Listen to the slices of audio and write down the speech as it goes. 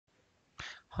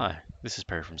Hi, this is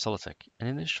Perry from Solidtec, and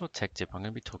in this short tech tip I'm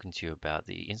going to be talking to you about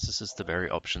the instances to vary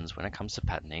options when it comes to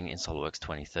patterning in SolidWorks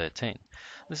 2013.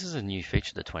 This is a new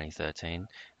feature to 2013, and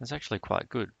it's actually quite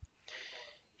good.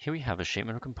 Here we have a sheet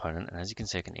metal component, and as you can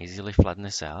see I can easily flatten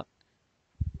this out,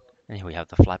 and here we have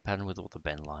the flat pattern with all the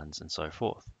bend lines and so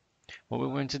forth. What we're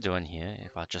going to do in here,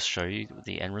 if I just show you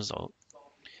the end result,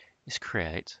 is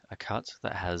create a cut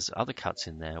that has other cuts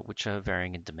in there which are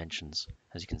varying in dimensions,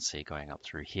 as you can see going up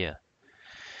through here.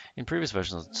 In previous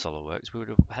versions of SolidWorks, we would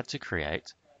have had to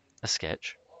create a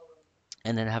sketch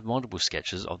and then have multiple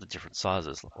sketches of the different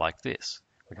sizes like this.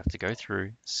 We'd have to go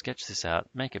through, sketch this out,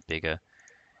 make it bigger,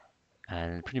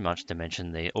 and pretty much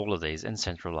dimension all of these and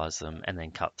centralize them and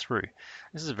then cut through.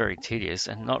 This is very tedious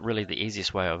and not really the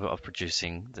easiest way of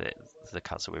producing the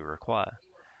cuts that we require.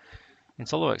 In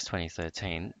SolidWorks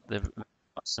 2013, they're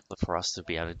much simpler for us to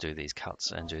be able to do these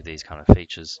cuts and do these kind of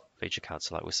feature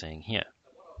cuts like we're seeing here.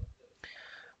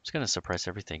 I'm just going to suppress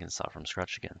everything and start from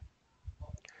scratch again.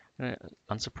 I'm going to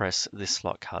unsuppress this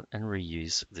slot cut and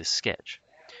reuse this sketch.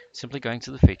 Simply going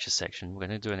to the features section, we're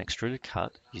going to do an extruded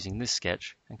cut using this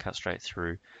sketch and cut straight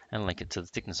through and link it to the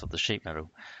thickness of the sheet metal.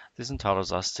 This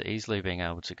entitles us to easily being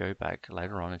able to go back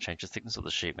later on and change the thickness of the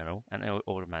sheet metal, and it will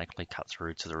automatically cut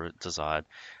through to the desired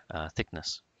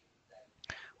thickness.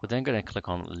 We're then going to click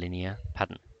on linear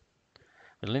pattern.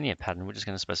 With linear pattern, we're just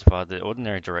going to specify the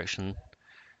ordinary direction.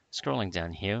 Scrolling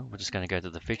down here, we're just going to go to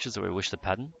the features that we wish to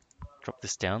pattern, drop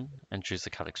this down, and choose the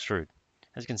cut extrude.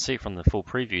 As you can see from the full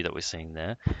preview that we're seeing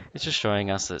there, it's just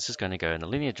showing us that it's just going to go in a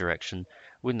linear direction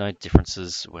with no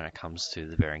differences when it comes to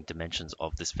the varying dimensions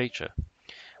of this feature.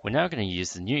 We're now going to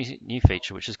use the new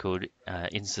feature which is called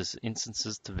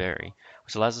instances to vary,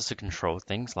 which allows us to control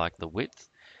things like the width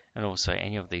and also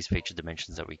any of these feature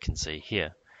dimensions that we can see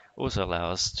here. Also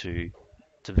allow us to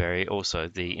vary also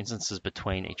the instances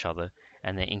between each other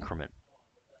and their increment.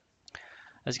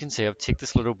 As you can see, I've ticked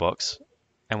this little box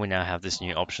and we now have this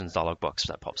new options dialog box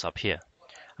that pops up here.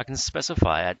 I can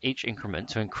specify at each increment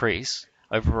to increase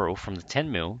overall from the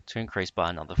 10 mil to increase by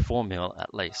another 4 mil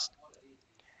at least.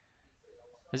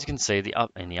 As you can see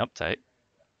in the update,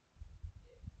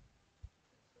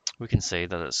 we can see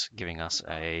that it's giving us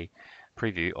a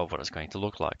preview of what it's going to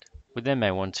look like. We then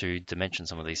may want to dimension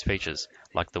some of these features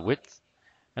like the width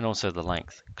and also the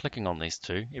length. Clicking on these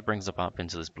two, it brings them up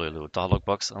into this blue little dialog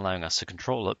box, allowing us to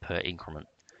control it per increment.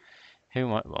 Here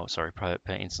we per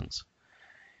instance.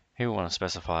 Here we want to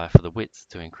specify for the width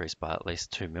to increase by at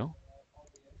least 2 mil.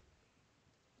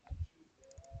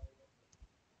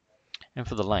 And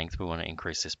for the length, we want to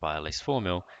increase this by at least 4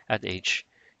 mil at each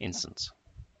instance.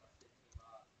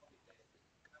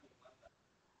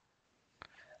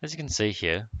 As you can see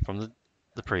here from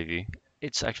the preview,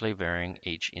 it's actually varying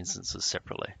each instances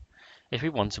separately. If we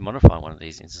want to modify one of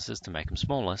these instances to make them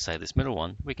smaller, say this middle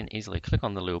one, we can easily click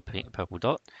on the little purple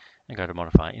dot and go to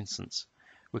modify instance.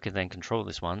 We can then control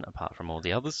this one apart from all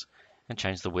the others and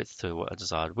change the width to a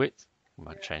desired width. We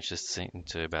might change this thing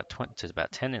to about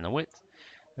 10 in the width.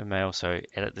 We may also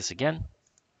edit this again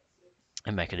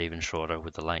and make it even shorter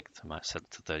with the length. I might set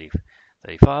it to 30,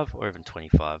 35 or even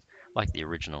 25 like the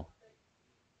original.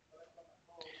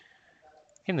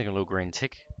 In the little green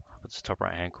tick up at the top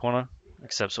right hand corner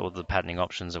accepts all the patterning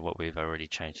options of what we've already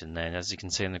changed in there. And as you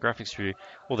can see in the graphics view,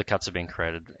 all the cuts have been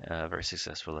created very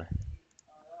successfully.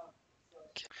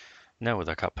 Now with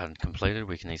our cut pattern completed,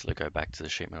 we can easily go back to the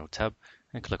sheet metal tab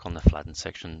and click on the flatten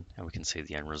section, and we can see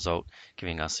the end result,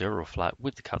 giving us the overall flat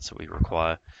with the cuts that we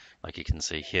require, like you can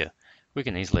see here. We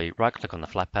can easily right click on the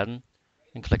flat pattern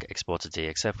and click export to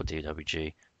DXF or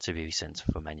DWG to be sent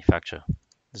for manufacture.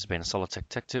 This has been a Solidtec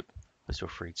Tech Tip. Please feel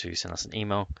free to send us an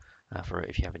email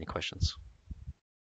if you have any questions.